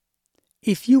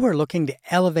If you are looking to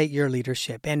elevate your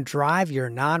leadership and drive your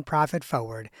nonprofit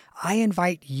forward, I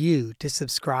invite you to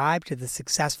subscribe to the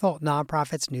Successful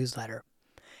Nonprofits newsletter.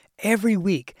 Every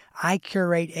week, I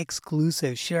curate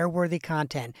exclusive share-worthy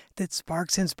content that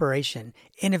sparks inspiration,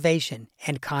 innovation,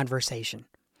 and conversation.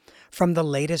 From the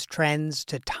latest trends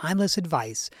to timeless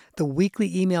advice, the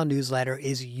weekly email newsletter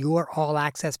is your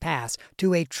all-access pass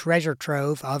to a treasure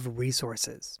trove of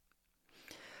resources.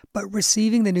 But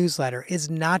receiving the newsletter is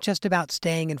not just about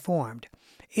staying informed.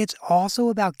 It's also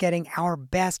about getting our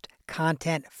best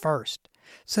content first.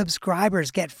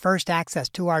 Subscribers get first access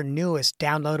to our newest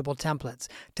downloadable templates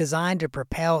designed to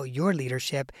propel your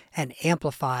leadership and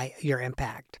amplify your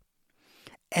impact.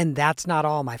 And that's not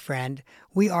all, my friend.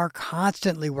 We are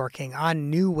constantly working on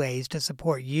new ways to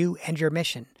support you and your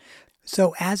mission.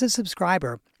 So as a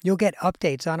subscriber, you'll get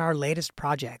updates on our latest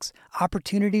projects,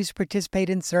 opportunities to participate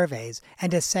in surveys,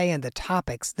 and to say in the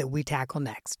topics that we tackle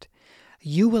next.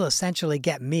 You will essentially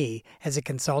get me as a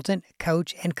consultant,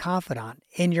 coach, and confidant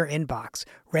in your inbox,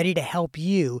 ready to help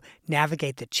you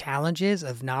navigate the challenges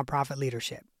of nonprofit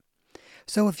leadership.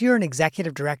 So if you're an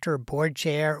executive director, board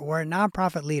chair, or a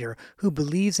nonprofit leader who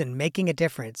believes in making a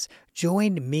difference,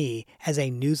 join me as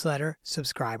a newsletter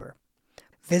subscriber.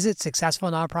 Visit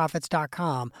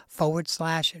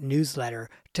successfulnonprofits.com/newsletter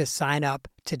to sign up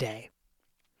today.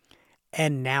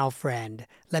 And now, friend,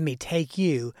 let me take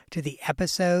you to the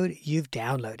episode you've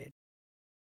downloaded.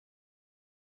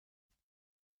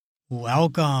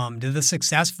 Welcome to the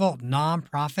Successful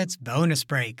Nonprofits Bonus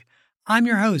Break. I'm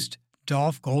your host,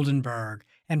 Dolph Goldenberg,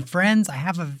 and friends, I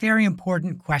have a very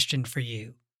important question for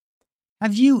you.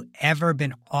 Have you ever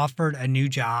been offered a new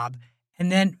job and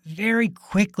then very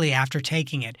quickly after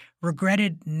taking it,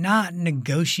 regretted not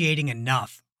negotiating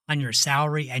enough on your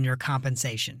salary and your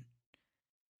compensation?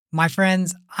 My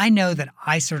friends, I know that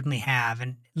I certainly have,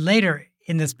 and later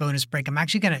in this bonus break, I'm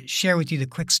actually going to share with you the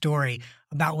quick story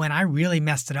about when I really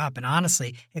messed it up, and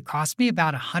honestly, it cost me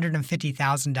about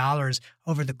 $150,000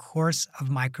 over the course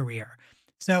of my career.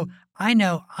 So I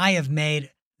know I have made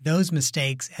those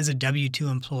mistakes as a W-2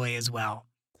 employee as well.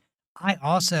 I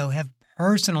also have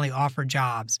personally offered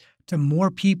jobs to more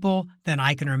people than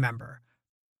I can remember.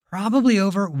 Probably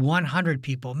over 100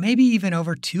 people, maybe even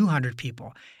over 200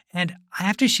 people. And I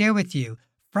have to share with you,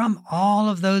 from all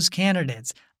of those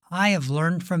candidates, I have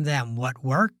learned from them what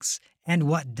works and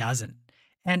what doesn't.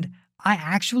 And I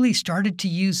actually started to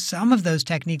use some of those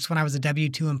techniques when I was a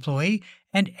W-2 employee.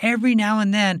 And every now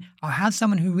and then, I'll have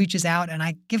someone who reaches out and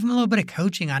I give them a little bit of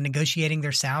coaching on negotiating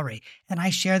their salary. And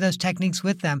I share those techniques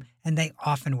with them, and they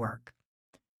often work.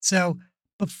 So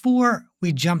before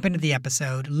we jump into the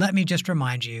episode, let me just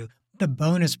remind you, the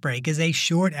bonus break is a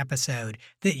short episode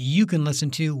that you can listen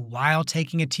to while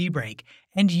taking a tea break,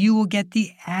 and you will get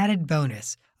the added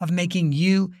bonus of making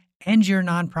you and your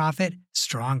nonprofit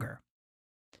stronger.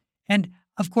 And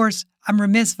of course, I'm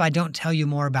remiss if I don't tell you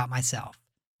more about myself.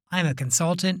 I'm a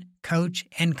consultant, coach,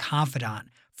 and confidant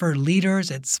for leaders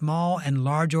at small and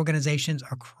large organizations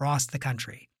across the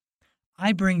country.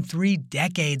 I bring 3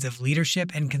 decades of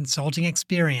leadership and consulting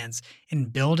experience in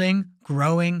building,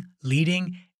 growing,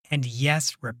 leading, and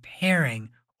yes, repairing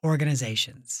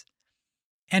organizations.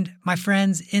 And my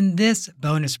friends, in this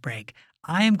bonus break,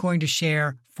 I am going to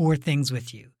share 4 things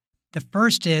with you. The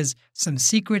first is some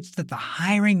secrets that the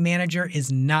hiring manager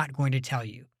is not going to tell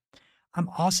you. I'm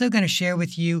also going to share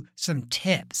with you some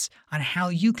tips on how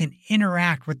you can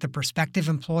interact with the prospective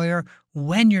employer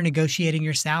when you're negotiating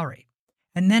your salary.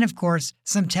 And then, of course,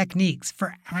 some techniques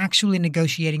for actually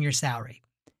negotiating your salary.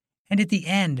 And at the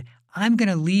end, I'm going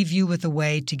to leave you with a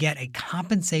way to get a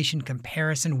compensation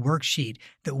comparison worksheet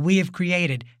that we have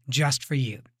created just for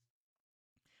you.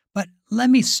 But let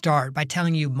me start by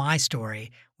telling you my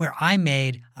story where I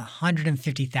made a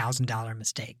 $150,000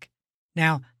 mistake.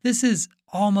 Now, this is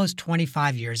almost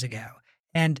 25 years ago,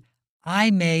 and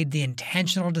I made the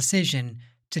intentional decision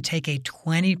to take a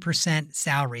 20%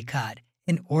 salary cut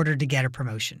in order to get a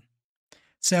promotion.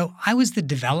 So I was the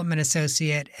development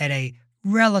associate at a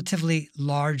relatively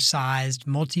large-sized,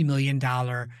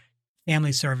 multi-million-dollar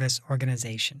family service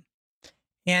organization.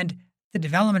 And the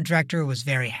development director was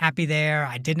very happy there.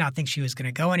 I did not think she was going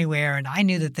to go anywhere, and I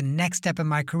knew that the next step in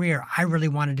my career, I really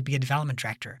wanted to be a development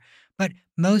director. But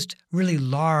most really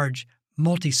large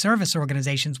multi-service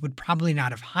organizations would probably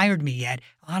not have hired me yet,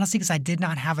 honestly, because I did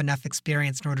not have enough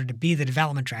experience in order to be the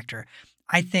development director.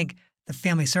 I think the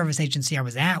family service agency I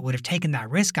was at would have taken that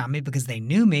risk on me because they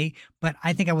knew me, but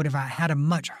I think I would have had a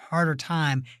much harder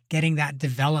time getting that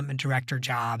development director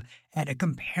job at a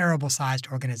comparable sized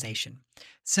organization.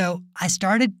 So I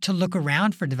started to look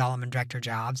around for development director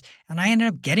jobs, and I ended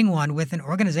up getting one with an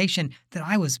organization that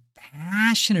I was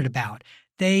passionate about.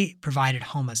 They provided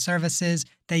HOMA services.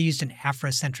 They used an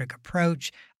Afrocentric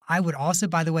approach. I would also,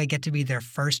 by the way, get to be their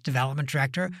first development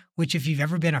director, which if you've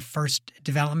ever been a first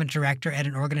development director at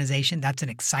an organization, that's an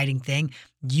exciting thing.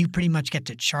 You pretty much get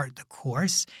to chart the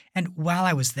course. And while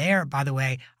I was there, by the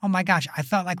way, oh my gosh, I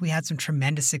felt like we had some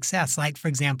tremendous success. Like, for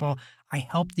example, I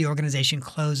helped the organization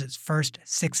close its first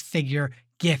six-figure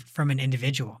gift from an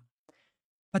individual.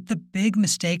 But the big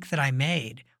mistake that I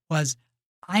made was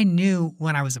I knew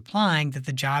when I was applying that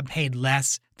the job paid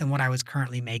less than what I was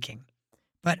currently making.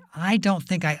 But I don't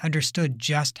think I understood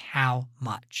just how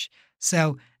much.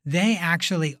 So they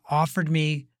actually offered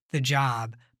me the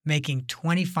job making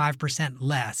 25%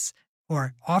 less,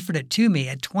 or offered it to me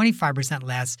at 25%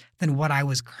 less than what I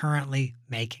was currently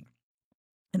making.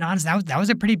 And honestly, that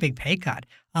was a pretty big pay cut.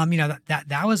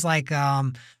 That was like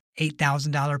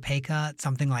 $8,000 pay cut,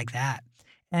 something like that.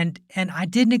 And I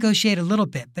did negotiate a little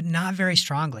bit, but not very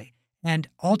strongly. And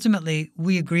ultimately,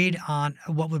 we agreed on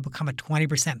what would become a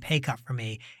 20% pay cut for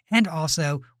me and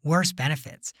also worse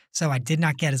benefits. So I did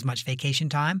not get as much vacation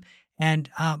time, and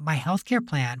my healthcare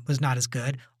plan was not as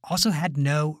good, also had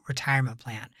no retirement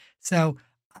plan. So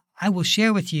I will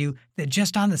share with you that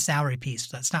just on the salary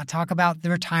piece, let's not talk about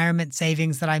the retirement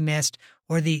savings that I missed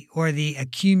or the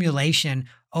accumulation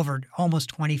over almost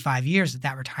 25 years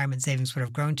that retirement savings would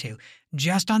have grown to.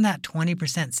 Just on that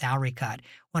 20% salary cut,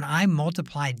 when I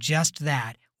multiplied just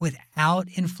that without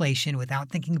inflation, without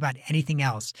thinking about anything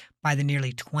else, by the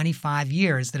nearly 25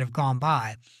 years that have gone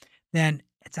by, then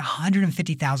it's a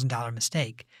 $150,000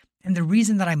 mistake. And the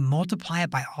reason that I multiply it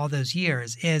by all those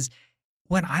years is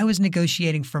when I was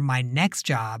negotiating for my next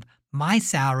job, my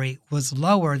salary was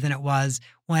lower than it was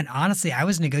when, honestly, I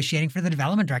was negotiating for the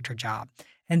development director job.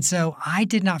 And so I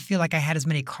did not feel like I had as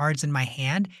many cards in my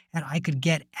hand and I could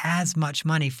get as much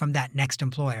money from that next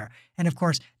employer. And of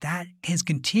course, that has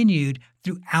continued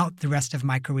throughout the rest of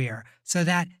my career. So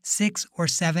that $6,000 or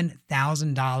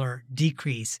 $7,000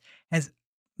 decrease has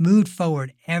moved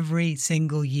forward every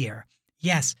single year.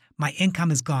 Yes, my income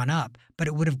has gone up, but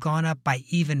it would have gone up by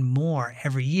even more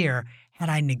every year had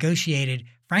I negotiated,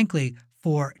 frankly,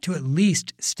 to at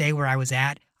least stay where I was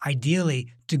at, ideally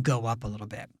to go up a little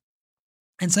bit.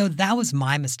 And so that was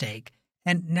my mistake.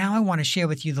 And now I want to share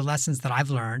with you the lessons that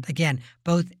I've learned, again,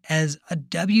 both as a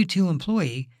W-2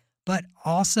 employee, but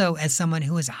also as someone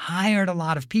who has hired a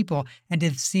lot of people and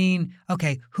have seen,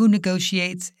 okay, who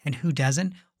negotiates and who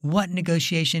doesn't, what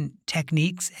negotiation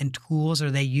techniques and tools are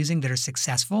they using that are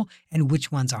successful and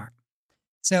which ones aren't.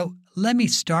 So let me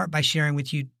start by sharing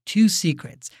with you two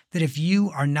secrets that if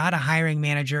you are not a hiring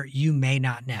manager, you may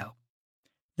not know.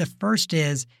 The first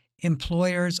is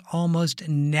employers almost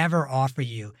never offer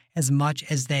you as much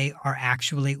as they are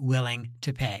actually willing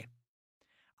to pay.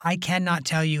 I cannot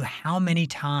tell you how many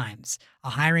times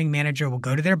a hiring manager will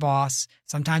go to their boss,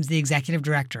 sometimes the executive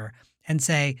director, and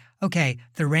say, okay,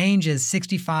 the range is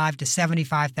 $65,000 to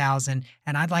 $75,000,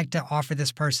 and I'd like to offer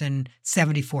this person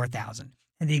 $74,000.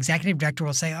 And the executive director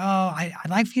will say, I'd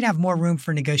like for you to have more room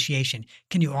for negotiation.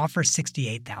 Can you offer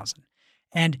 $68,000?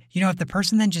 And, if the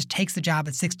person then just takes the job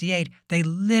at 68, they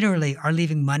literally are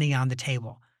leaving money on the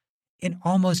table. In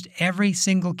almost every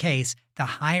single case, the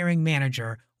hiring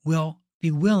manager will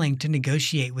be willing to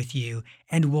negotiate with you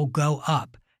and will go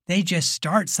up. They just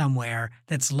start somewhere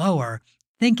that's lower,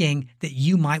 thinking that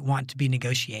you might want to be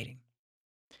negotiating.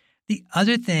 The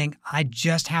other thing I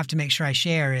just have to make sure I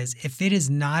share is if it is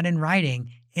not in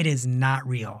writing, it is not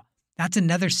real. That's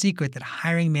another secret that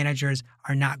hiring managers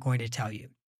are not going to tell you.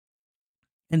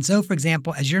 And so, for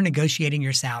example, as you're negotiating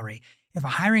your salary, if a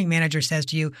hiring manager says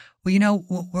to you, well,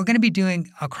 we're going to be doing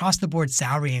across-the-board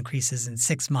salary increases in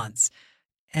 6 months,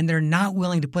 and they're not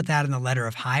willing to put that in the letter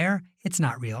of hire, it's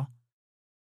not real.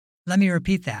 Let me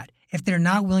repeat that. If they're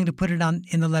not willing to put it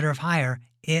in the letter of hire,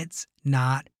 it's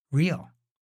not real.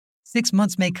 6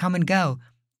 months may come and go.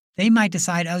 They might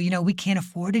decide, we can't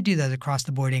afford to do those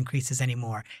across-the-board increases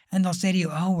anymore. And they'll say to you,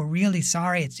 we're really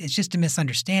sorry. It's just a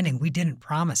misunderstanding. We didn't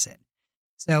promise it.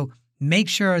 So make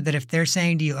sure that if they're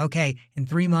saying to you, okay, in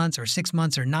 3 months or 6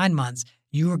 months or 9 months,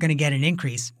 you are going to get an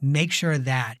increase, make sure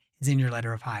that is in your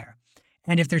letter of hire.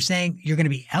 And if they're saying you're going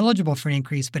to be eligible for an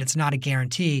increase, but it's not a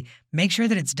guarantee, make sure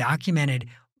that it's documented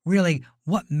really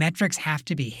what metrics have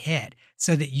to be hit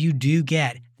so that you do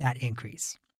get that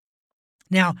increase.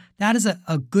 Now, that is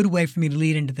a good way for me to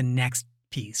lead into the next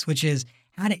piece, which is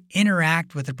how to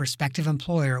interact with a prospective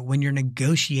employer when you're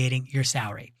negotiating your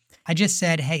salary. I just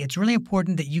said, hey, it's really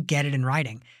important that you get it in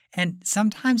writing. And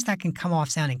sometimes that can come off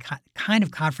sounding kind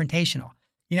of confrontational,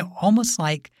 almost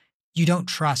like you don't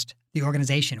trust the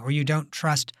organization or you don't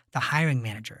trust the hiring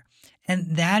manager.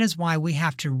 And that is why we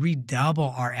have to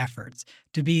redouble our efforts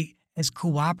to be as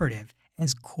cooperative,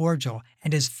 as cordial,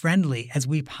 and as friendly as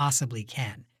we possibly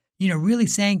can. Really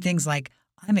saying things like,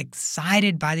 I'm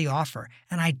excited by the offer,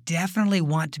 and I definitely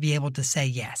want to be able to say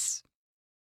yes.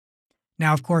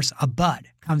 Now, of course, a but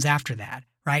comes after that,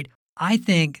 right? I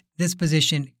think this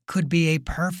position could be a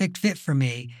perfect fit for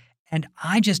me, and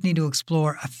I just need to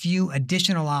explore a few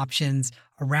additional options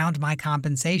around my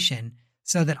compensation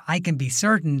so that I can be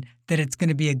certain that it's going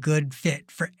to be a good fit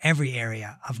for every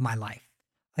area of my life.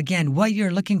 Again, what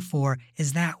you're looking for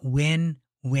is that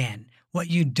win-win. What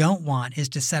you don't want is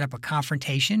to set up a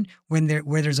confrontation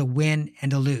where there's a win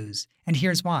and a lose. And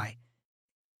here's why.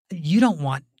 You don't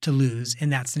want to lose in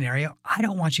that scenario. I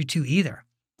don't want you to either.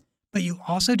 But you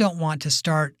also don't want to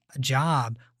start a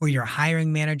job where your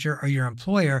hiring manager or your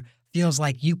employer feels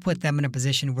like you put them in a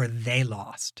position where they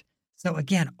lost. So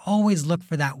again, always look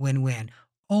for that win-win.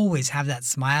 Always have that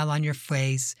smile on your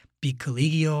face. Be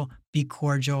collegial, be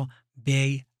cordial,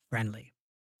 be friendly.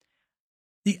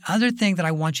 The other thing that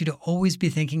I want you to always be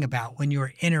thinking about when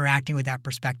you're interacting with that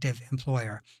prospective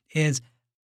employer is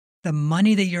the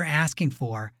money that you're asking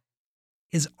for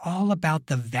is all about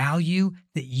the value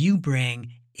that you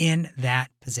bring in that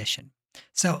position.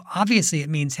 So obviously it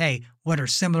means, hey, what are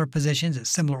similar positions that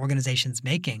similar organizations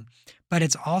making? But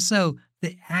it's also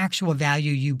the actual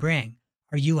value you bring.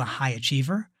 Are you a high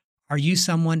achiever? Are you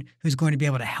someone who's going to be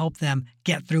able to help them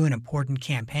get through an important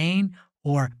campaign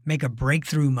or make a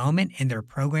breakthrough moment in their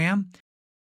program?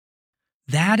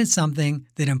 That is something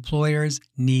that employers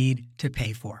need to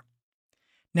pay for.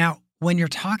 Now, when you're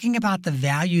talking about the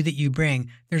value that you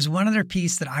bring, there's one other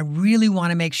piece that I really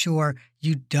want to make sure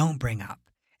you don't bring up,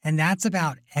 and that's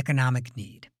about economic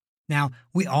need. Now,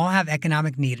 we all have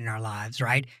economic need in our lives,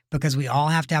 right? Because we all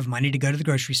have to have money to go to the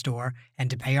grocery store and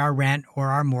to pay our rent or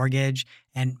our mortgage,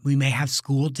 and we may have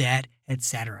school debt,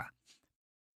 etc.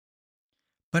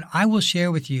 But I will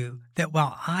share with you that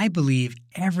while I believe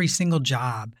every single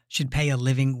job should pay a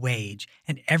living wage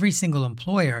and every single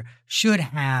employer should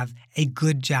have a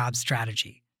good job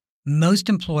strategy, most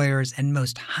employers and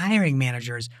most hiring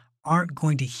managers aren't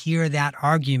going to hear that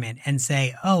argument and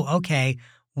say, oh, okay,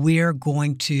 we're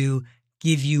going to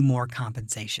give you more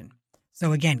compensation.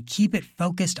 So again, keep it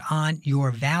focused on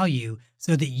your value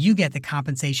so that you get the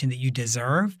compensation that you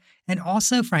deserve and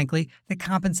also, frankly, the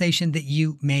compensation that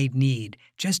you may need.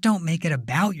 Just don't make it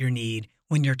about your need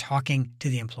when you're talking to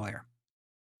the employer.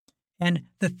 And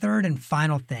the third and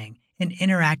final thing in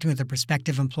interacting with a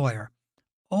prospective employer,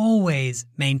 always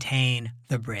maintain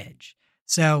the bridge.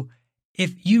 So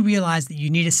if you realize that you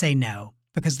need to say no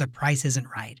because the price isn't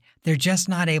right, they're just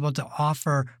not able to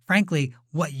offer, frankly,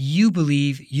 what you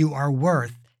believe you are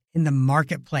worth in the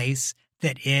marketplace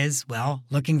that is, well,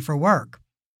 looking for work,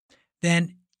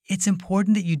 then it's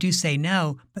important that you do say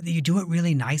no, but that you do it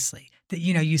really nicely. That,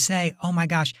 you say, oh my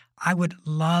gosh, I would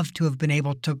love to have been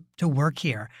able to work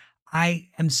here. I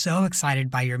am so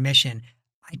excited by your mission.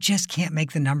 I just can't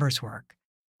make the numbers work.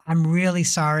 I'm really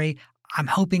sorry. I'm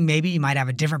hoping maybe you might have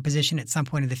a different position at some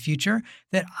point in the future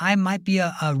that I might be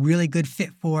a really good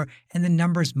fit for, and the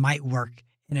numbers might work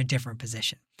in a different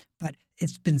position. But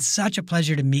it's been such a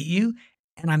pleasure to meet you,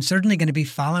 and I'm certainly going to be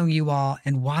following you all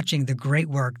and watching the great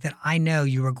work that I know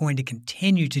you are going to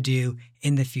continue to do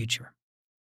in the future.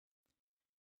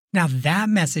 Now, that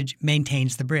message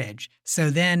maintains the bridge. So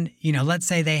then, let's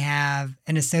say they have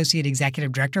an associate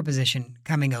executive director position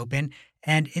coming open,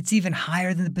 and it's even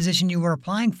higher than the position you were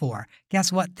applying for.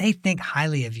 Guess what? They think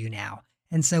highly of you now.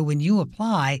 And so when you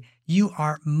apply, you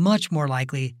are much more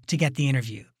likely to get the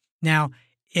interview. Now,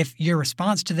 if your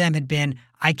response to them had been,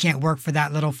 I can't work for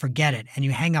that little, forget it, and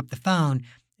you hang up the phone,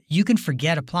 you can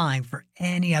forget applying for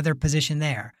any other position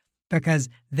there because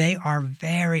they are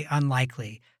very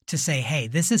unlikely to say, hey,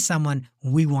 this is someone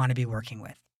we want to be working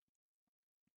with.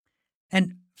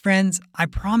 And friends, I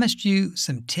promised you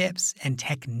some tips and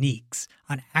techniques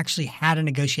on actually how to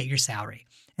negotiate your salary.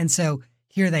 And so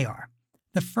here they are.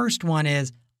 The first one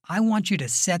is, I want you to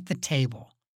set the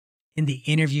table in the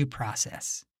interview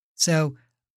process. So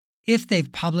if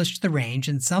they've published the range,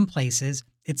 in some places,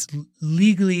 it's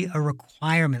legally a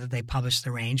requirement that they publish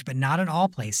the range, but not in all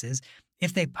places.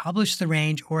 If they publish the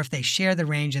range or if they share the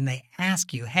range and they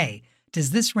ask you, hey,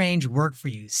 does this range work for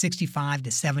you, $65,000 to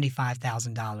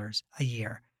 $75,000 a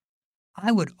year?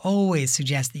 I would always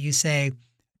suggest that you say,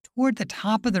 toward the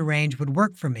top of the range would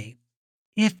work for me,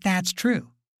 if that's true.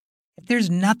 If there's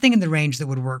nothing in the range that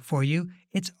would work for you,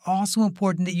 it's also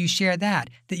important that you share that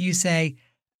you say,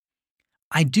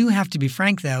 I do have to be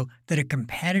frank, though, that a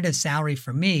competitive salary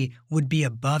for me would be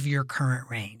above your current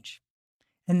range.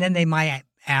 And then they might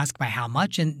ask by how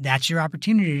much, and that's your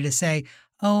opportunity to say,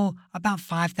 oh, about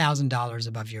 $5,000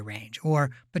 above your range, or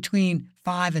between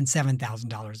 $5,000 and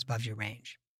 $7,000 above your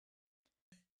range.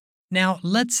 Now,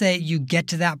 let's say you get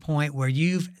to that point where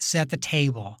you've set the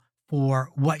table for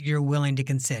what you're willing to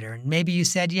consider. And maybe you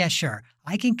said, yeah, sure,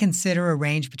 I can consider a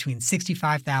range between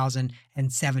 $65,000 and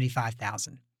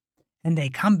 $75,000. And they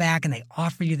come back and they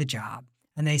offer you the job.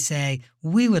 And they say,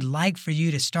 we would like for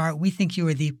you to start. We think you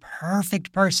are the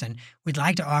perfect person. We'd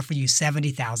like to offer you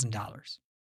 $70,000.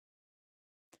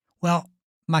 Well,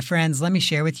 my friends, let me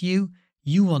share with you,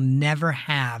 you will never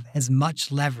have as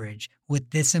much leverage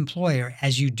with this employer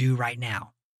as you do right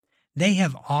now. They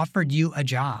have offered you a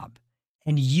job,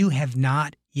 and you have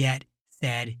not yet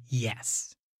said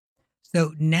yes.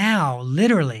 So now,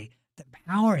 literally, the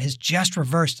power has just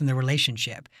reversed in the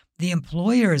relationship. The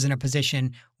employer is in a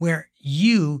position where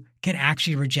you can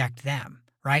actually reject them,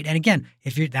 right? And again,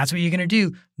 that's what you're going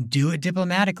to do it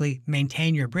diplomatically,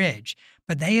 maintain your bridge.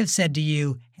 But they have said to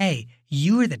you, hey,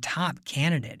 you are the top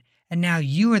candidate. And now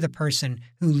you are the person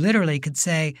who literally could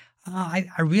say, I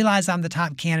realize I'm the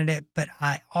top candidate, but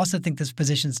I also think this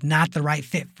position's not the right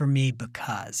fit for me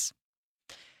because.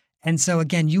 And so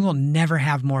again, you will never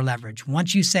have more leverage.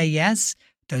 Once you say yes,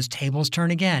 those tables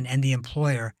turn again and the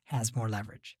employer has more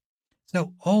leverage.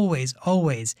 So always,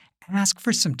 always ask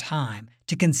for some time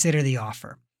to consider the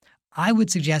offer. I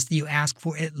would suggest that you ask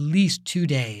for at least 2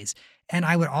 days. And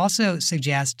I would also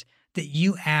suggest that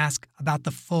you ask about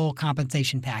the full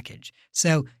compensation package.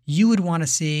 So you would want to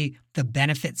see the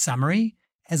benefit summary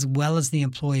as well as the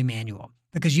employee manual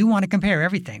because you want to compare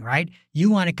everything, right? You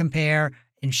want to compare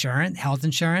insurance, health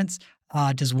insurance.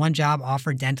 Does one job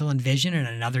offer dental and vision and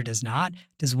another does not?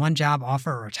 Does one job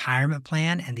offer a retirement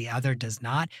plan and the other does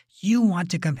not? You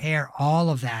want to compare all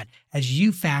of that as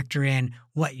you factor in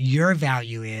what your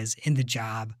value is in the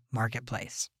job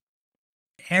marketplace.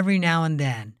 Every now and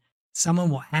then, someone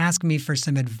will ask me for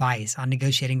some advice on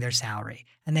negotiating their salary.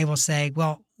 And they will say,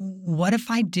 well, what if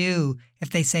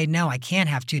they say, no, I can't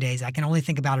have 2 days. I can only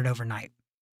think about it overnight.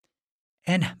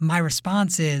 And my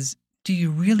response is, do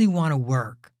you really want to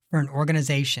work for an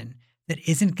organization that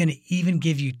isn't going to even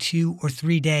give you 2 or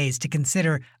 3 days to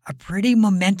consider a pretty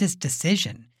momentous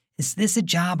decision? Is this a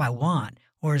job I want,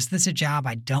 or is this a job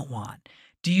I don't want?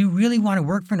 Do you really want to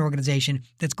work for an organization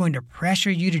that's going to pressure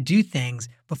you to do things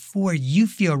before you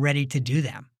feel ready to do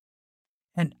them?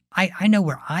 And I know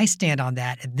where I stand on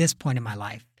that at this point in my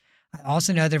life. I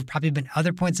also know there have probably been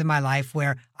other points in my life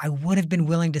where I would have been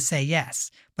willing to say yes.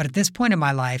 But at this point in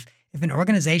my life, if an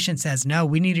organization says, no,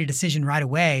 we need a decision right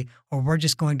away, or we're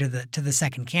just going to the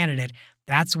second candidate,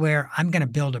 that's where I'm going to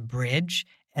build a bridge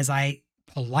as I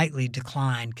politely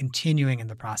decline continuing in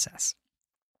the process.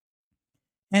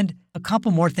 And a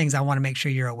couple more things I want to make sure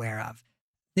you're aware of.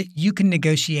 That you can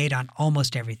negotiate on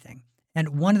almost everything.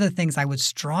 And one of the things I would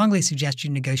strongly suggest you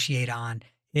negotiate on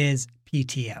is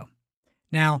PTO.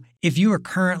 Now, if you are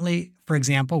currently, for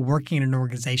example, working in an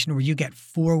organization where you get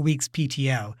 4 weeks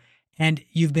PTO, and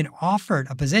you've been offered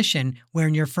a position where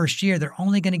in your first year they're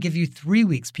only going to give you 3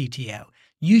 weeks PTO,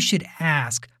 you should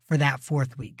ask for that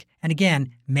 4th week. And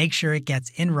again, make sure it gets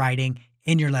in writing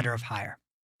in your letter of hire.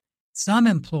 Some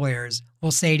employers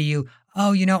will say to you,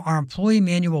 oh, our employee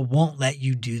manual won't let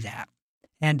you do that.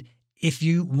 And if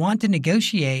you want to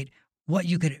negotiate, what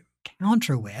you could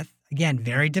counter with, again,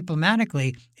 very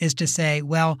diplomatically, is to say,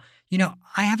 well,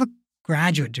 I have a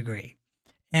graduate degree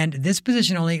and this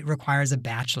position only requires a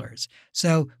bachelor's.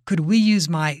 So could we use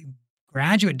my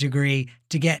graduate degree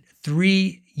to get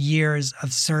 3 years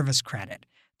of service credit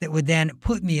that would then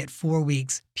put me at 4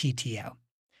 weeks PTO?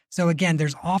 So again,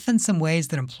 there's often some ways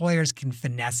that employers can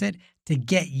finesse it to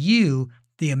get you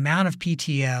the amount of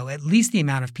PTO, at least the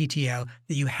amount of PTO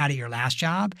that you had at your last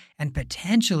job, and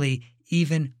potentially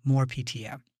even more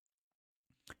PTO.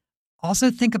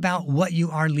 Also think about what you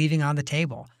are leaving on the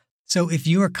table. So if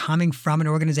you are coming from an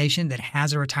organization that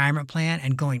has a retirement plan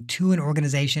and going to an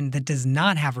organization that does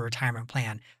not have a retirement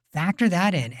plan, factor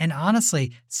that in. And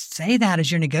honestly, say that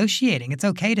as you're negotiating. It's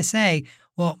okay to say,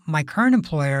 well, my current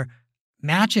employer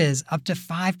matches up to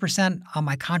 5% on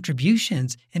my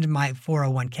contributions into my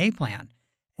 401k plan.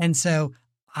 And so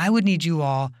I would need you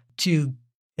all to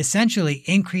essentially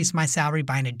increase my salary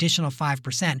by an additional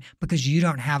 5% because you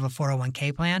don't have a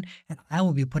 401k plan, and I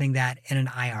will be putting that in an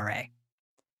IRA.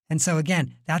 And so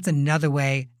again, that's another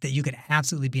way that you could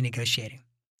absolutely be negotiating.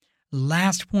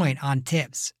 Last point on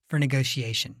tips for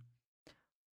negotiation.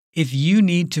 If you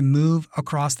need to move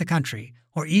across the country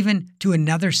or even to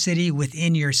another city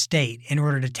within your state in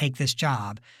order to take this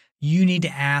job, you need to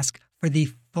ask for the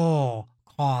full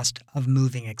cost of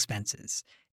moving expenses.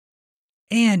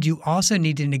 And you also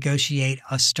need to negotiate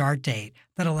a start date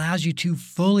that allows you to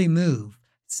fully move,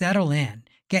 settle in,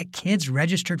 get kids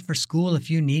registered for school if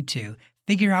you need to,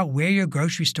 figure out where your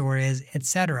grocery store is,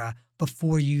 etc.,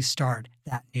 before you start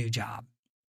that new job.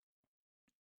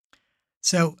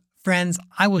 So, friends,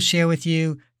 I will share with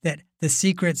you that the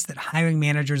secrets that hiring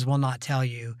managers will not tell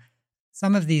you,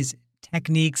 some of these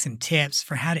techniques and tips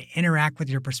for how to interact with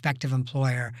your prospective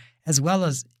employer, as well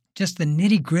as just the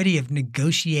nitty-gritty of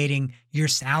negotiating your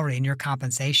salary and your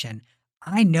compensation,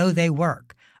 I know they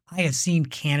work. I have seen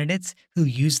candidates who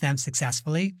use them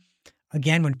successfully.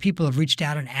 Again, when people have reached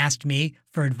out and asked me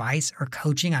for advice or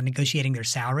coaching on negotiating their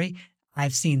salary,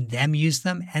 I've seen them use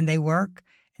them and they work.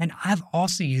 And I've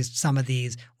also used some of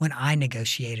these when I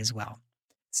negotiate as well.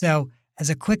 So, as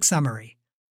a quick summary,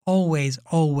 always,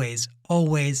 always,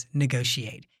 always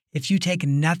negotiate. If you take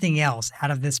nothing else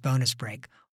out of this bonus break,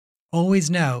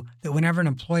 always know that whenever an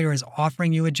employer is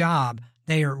offering you a job,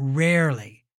 they are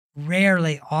rarely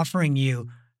offering you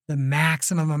the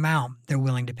maximum amount they're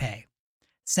willing to pay.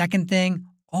 Second thing,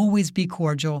 always be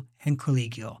cordial and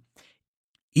collegial.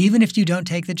 Even if you don't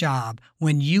take the job,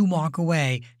 when you walk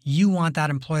away, you want that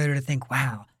employer to think,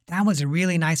 wow, that was a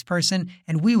really nice person,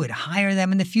 and we would hire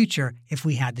them in the future if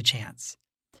we had the chance.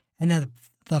 And then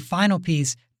the final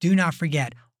piece, do not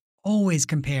forget, always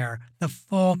compare the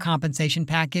full compensation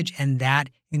package, and that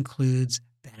includes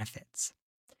benefits.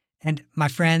 And my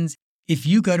friends, if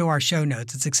you go to our show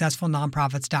notes at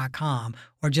successfulnonprofits.com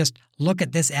or just look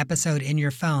at this episode in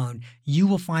your phone, you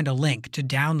will find a link to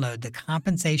download the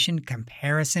compensation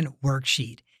comparison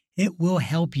worksheet. It will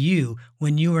help you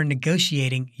when you are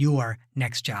negotiating your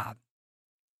next job.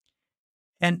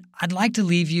 And I'd like to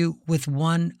leave you with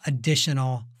one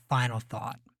additional final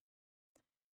thought.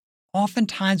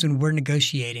 Oftentimes when we're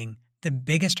negotiating, the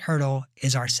biggest hurdle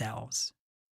is ourselves.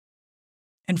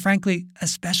 And frankly,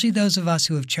 especially those of us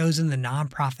who have chosen the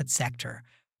nonprofit sector,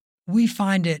 we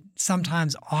find it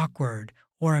sometimes awkward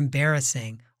or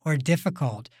embarrassing or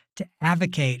difficult to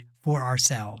advocate for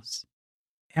ourselves.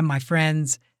 And my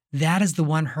friends, that is the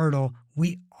one hurdle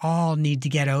we all need to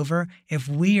get over if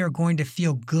we are going to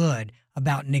feel good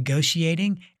about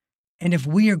negotiating and if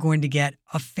we are going to get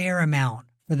a fair amount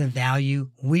for the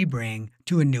value we bring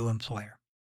to a new employer.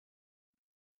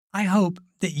 I hope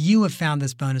that you have found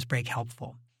this bonus break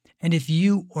helpful. And if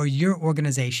you or your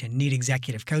organization need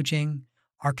executive coaching,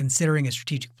 are considering a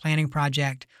strategic planning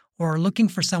project, or are looking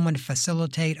for someone to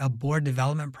facilitate a board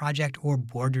development project or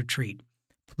board retreat,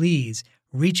 please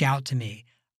reach out to me.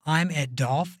 I'm at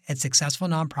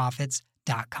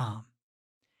dolph@successfulnonprofits.com.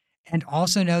 And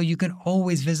also know you can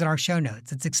always visit our show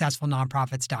notes at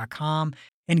successfulnonprofits.com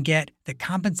and get the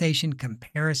compensation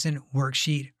comparison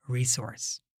worksheet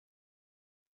resource.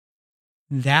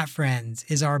 That, friends,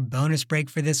 is our bonus break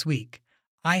for this week.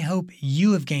 I hope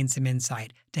you have gained some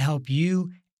insight to help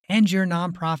you and your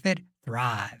nonprofit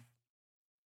thrive.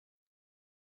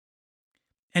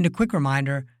 And a quick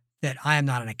reminder that I am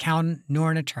not an accountant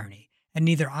nor an attorney, and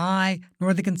neither I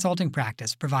nor the consulting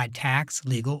practice provide tax,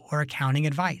 legal, or accounting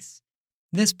advice.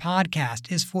 This podcast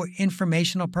is for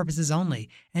informational purposes only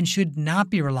and should not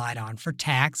be relied on for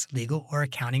tax, legal, or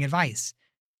accounting advice.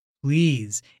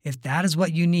 Please, if that is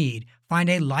what you need, find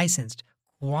a licensed,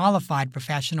 qualified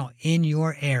professional in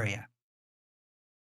your area.